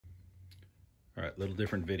All right, little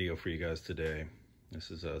different video for you guys today. This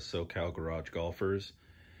is a SoCal Garage Golfers,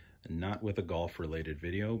 not with a golf related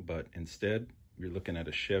video, but instead you're looking at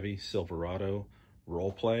a Chevy Silverado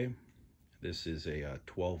RollPlay. This is a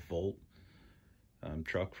 12 volt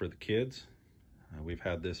truck for the kids. We've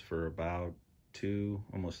had this for about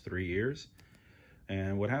almost 3 years.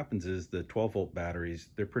 And what happens is the 12 volt batteries,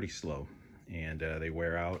 they're pretty slow and they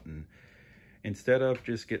wear out, and instead of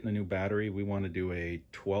just getting a new battery, we want to do a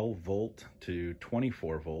 12 volt to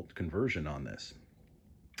 24 volt conversion on this.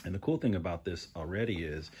 And the cool thing about this already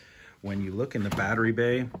is when you look in the battery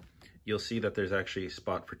bay, you'll see that there's actually a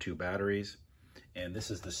spot for 2 batteries. And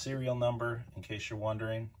this is the serial number, in case you're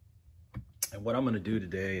wondering. And what I'm going to do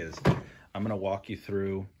today is I'm going to walk you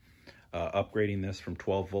through upgrading this from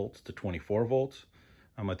 12 volts to 24 volts.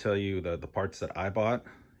 I'm going to tell you the parts that I bought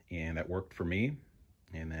and that worked for me.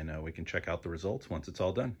 And then we can check out the results once it's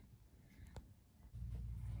all done.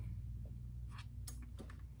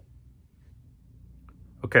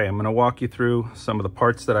 Okay, I'm going to walk you through some of the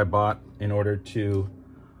parts that I bought in order to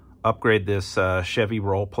upgrade this Chevy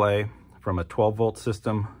RollPlay from a 12 volt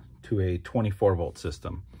system to a 24 volt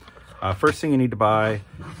system. First thing you need to buy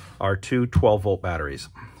are 2 12 volt batteries.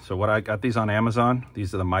 So what I got these on Amazon.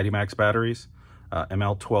 These are the Mighty Max batteries,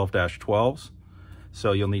 ML12-12s.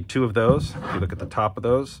 So you'll need 2 of those. If you look at the top of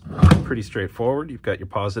those, pretty straightforward. You've got your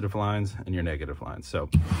positive lines and your negative lines. So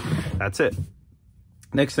that's it.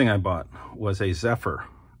 Next thing I bought was a Zephyr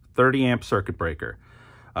 30 amp circuit breaker.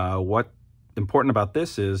 What's important about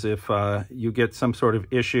this is if you get some sort of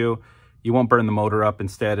issue, you won't burn the motor up.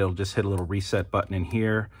 Instead, it'll just hit a little reset button in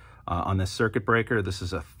here on this circuit breaker. This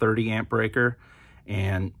is a 30 amp breaker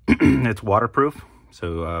and it's waterproof.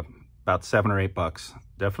 So about $7 or $8,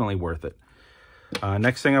 definitely worth it.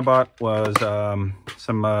 Next thing I bought was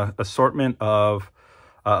some assortment of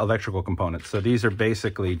electrical components. So these are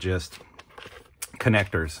basically just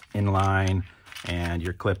connectors in line and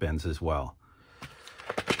your clip-ins as well.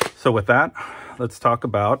 So with that, let's talk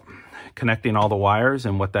about connecting all the wires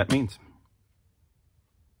and what that means.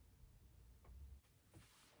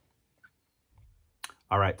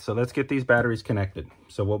 All right, so let's get these batteries connected.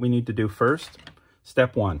 So what we need to do first,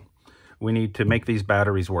 step 1. We need to make these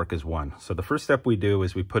batteries work as one. So the first step we do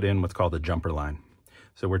is we put in what's called a jumper line.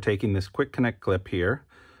 So we're taking this quick connect clip here.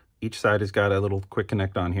 Each side has got a little quick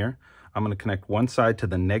connect on here. I'm going to connect one side to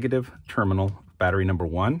the negative terminal, battery number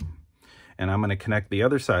 1. And I'm going to connect the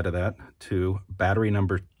other side of that to battery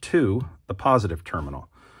number 2, the positive terminal.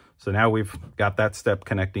 So now we've got that step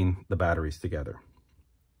connecting the batteries together.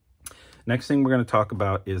 Next thing we're going to talk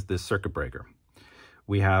about is this circuit breaker.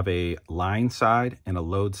 We have a line side and a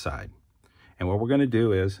load side. And what we're going to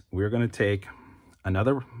do is we're going to take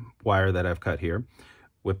another wire that I've cut here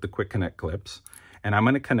with the quick connect clips, and I'm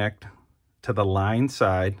going to connect to the line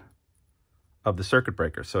side of the circuit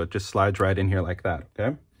breaker. So it just slides right in here like that,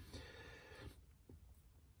 okay?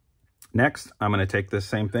 Next, I'm going to take this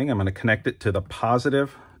same thing. I'm going to connect it to the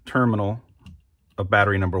positive terminal of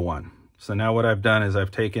battery number 1. So now what I've done is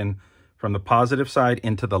I've taken from the positive side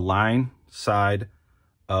into the line side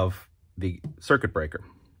of the circuit breaker.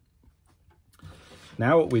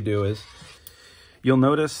 Now what we do is, you'll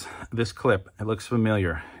notice this clip, it looks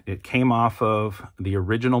familiar. It came off of the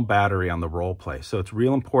original battery on the RollPlay. So it's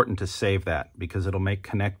real important to save that because it'll make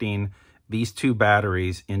connecting these 2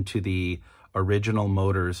 batteries into the original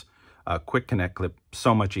motor's quick connect clip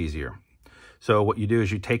so much easier. So what you do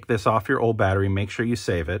is you take this off your old battery, make sure you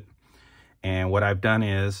save it. And what I've done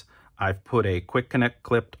is I've put a quick connect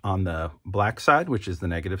clip on the black side, which is the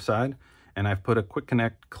negative side. And I've put a quick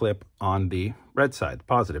connect clip on the red side, the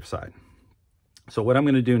positive side. So what I'm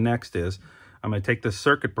going to do next is I'm going to take this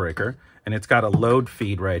circuit breaker, and it's got a load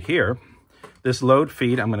feed right here. This load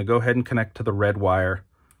feed, I'm going to go ahead and connect to the red wire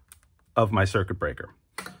of my circuit breaker.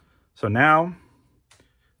 So now,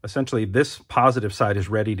 essentially, this positive side is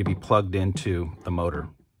ready to be plugged into the motor.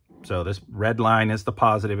 So this red line is the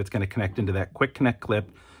positive. It's going to connect into that quick connect clip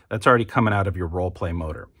that's already coming out of your RollPlay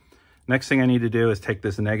motor. Next thing I need to do is take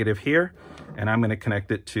this negative here, and I'm going to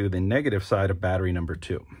connect it to the negative side of battery number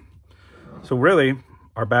 2. So really,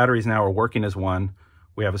 our batteries now are working as one.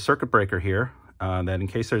 We have a circuit breaker here that in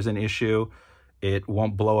case there's an issue, it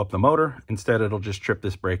won't blow up the motor. Instead, it'll just trip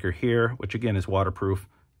this breaker here, which again is waterproof,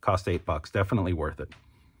 cost $8, definitely worth it.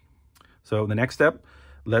 So the next step,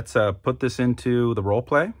 let's put this into the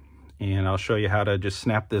RollPlay, and I'll show you how to just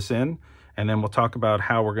snap this in, and then we'll talk about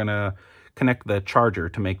how we're going to connect the charger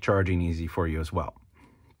to make charging easy for you as well.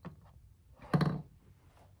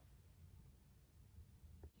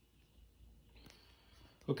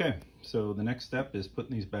 Okay, so the next step is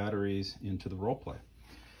putting these batteries into the RollPlay.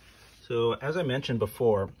 So as I mentioned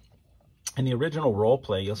before, in the original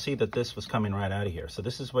RollPlay, you'll see that this was coming right out of here. So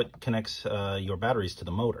this is what connects your batteries to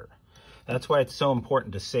the motor. That's why it's so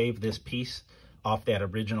important to save this piece off that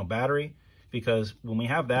original battery, because when we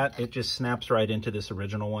have that, it just snaps right into this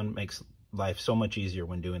original one. Makes life so much easier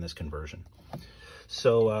when doing this conversion.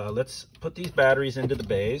 So let's put these batteries into the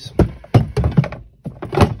bays.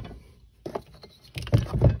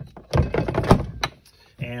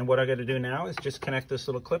 And what I got to do now is just connect this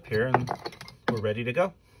little clip here and we're ready to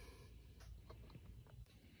go.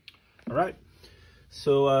 All right,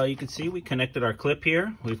 so you can see we connected our clip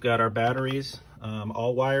here. We've got our batteries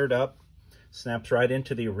all wired up. Snaps right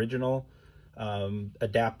into the original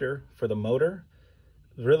adapter for the motor.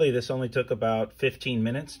 Really, this only took about 15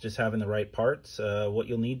 minutes, just having the right parts. What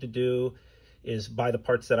you'll need to do is buy the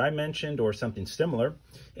parts that I mentioned or something similar.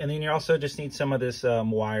 And then you also just need some of this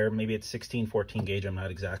wire. Maybe it's 16, 14 gauge, I'm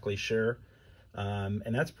not exactly sure.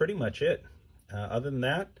 And that's pretty much it. Other than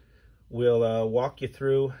that, we'll walk you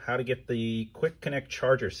through how to get the quick connect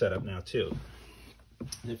charger set up now too.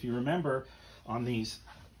 If you remember, on these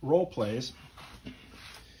RollPlays,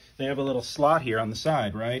 they have a little slot here on the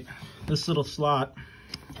side, right? This little slot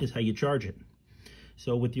is how you charge it.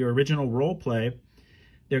 So with your original RollPlay,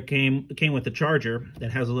 it came with a charger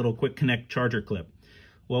that has a little quick connect charger clip.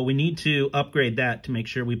 Well, we need to upgrade that to make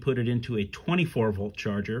sure we put it into a 24 volt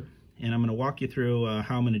charger, and I'm going to walk you through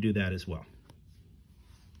how I'm going to do that as well.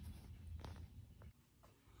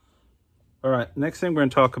 All right, next thing we're going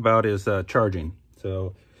to talk about is charging.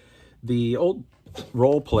 So the old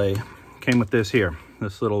RollPlay came with this here,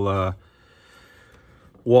 this little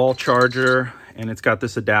wall charger, and it's got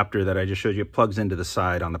this adapter that I just showed you. It plugs into the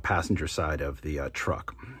side on the passenger side of the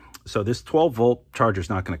truck. So this 12 volt charger is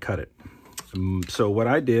not going to cut it. So what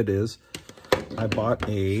I did is I bought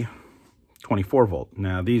a 24 volt.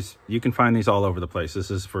 Now these, you can find these all over the place. This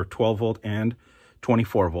is for 12 volt and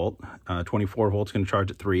 24 volt. 24 volts going to charge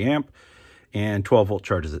at 3 amp and 12 volt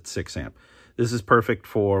charges at 6 amp. This is perfect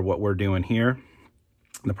for what we're doing here.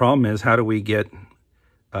 The problem is, how do we get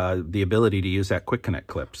the ability to use that quick connect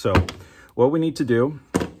clip? So what we need to do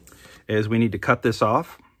is we need to cut this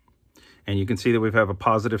off, and you can see that we have a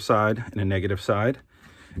positive side and a negative side.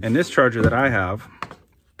 And this charger that I have,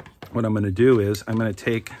 what I'm going to do is I'm going to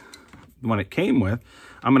take the one it came with,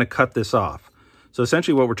 I'm going to cut this off. So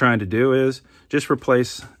essentially what we're trying to do is just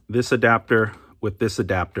replace this adapter with this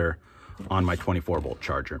adapter on my 24 volt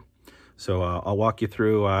charger. So I'll walk you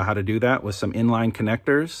through how to do that with some inline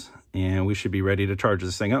connectors, and we should be ready to charge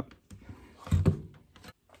this thing up.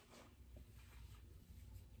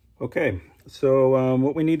 Okay, so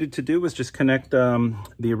what we needed to do was just connect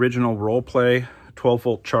the original RollPlay 12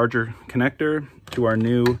 volt charger connector to our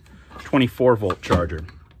new 24 volt charger.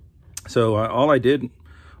 So all I did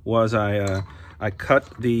was I cut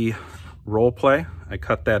the RollPlay, I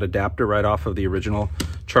cut that adapter right off of the original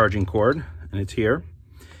charging cord, and it's here.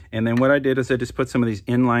 And then what I did is I just put some of these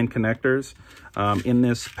inline connectors in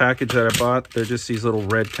this package that I bought. They're just these little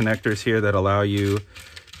red connectors here that allow you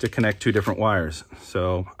to connect 2 different wires.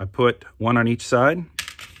 So I put one on each side,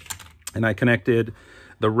 and I connected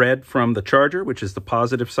the red from the charger, which is the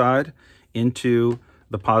positive side, into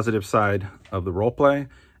the positive side of the RollPlay,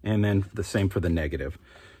 and then the same for the negative.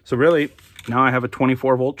 So really, now I have a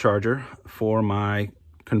 24 volt charger for my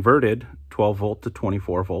converted 12 volt to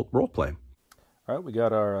 24 volt RollPlay. All right, we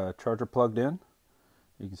got our charger plugged in.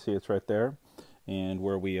 You can see it's right there. And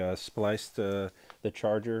where we spliced the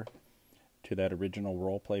charger to that original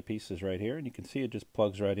RollPlay piece is right here. And you can see it just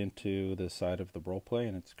plugs right into the side of the RollPlay,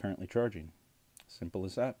 and it's currently charging. Simple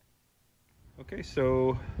as that. Okay,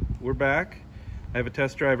 so we're back. I have a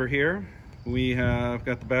test driver here. We have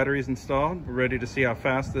got the batteries installed. We're ready to see how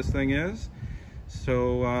fast this thing is.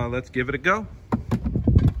 So let's give it a go.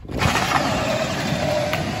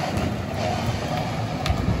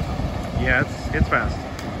 Yeah, it's fast.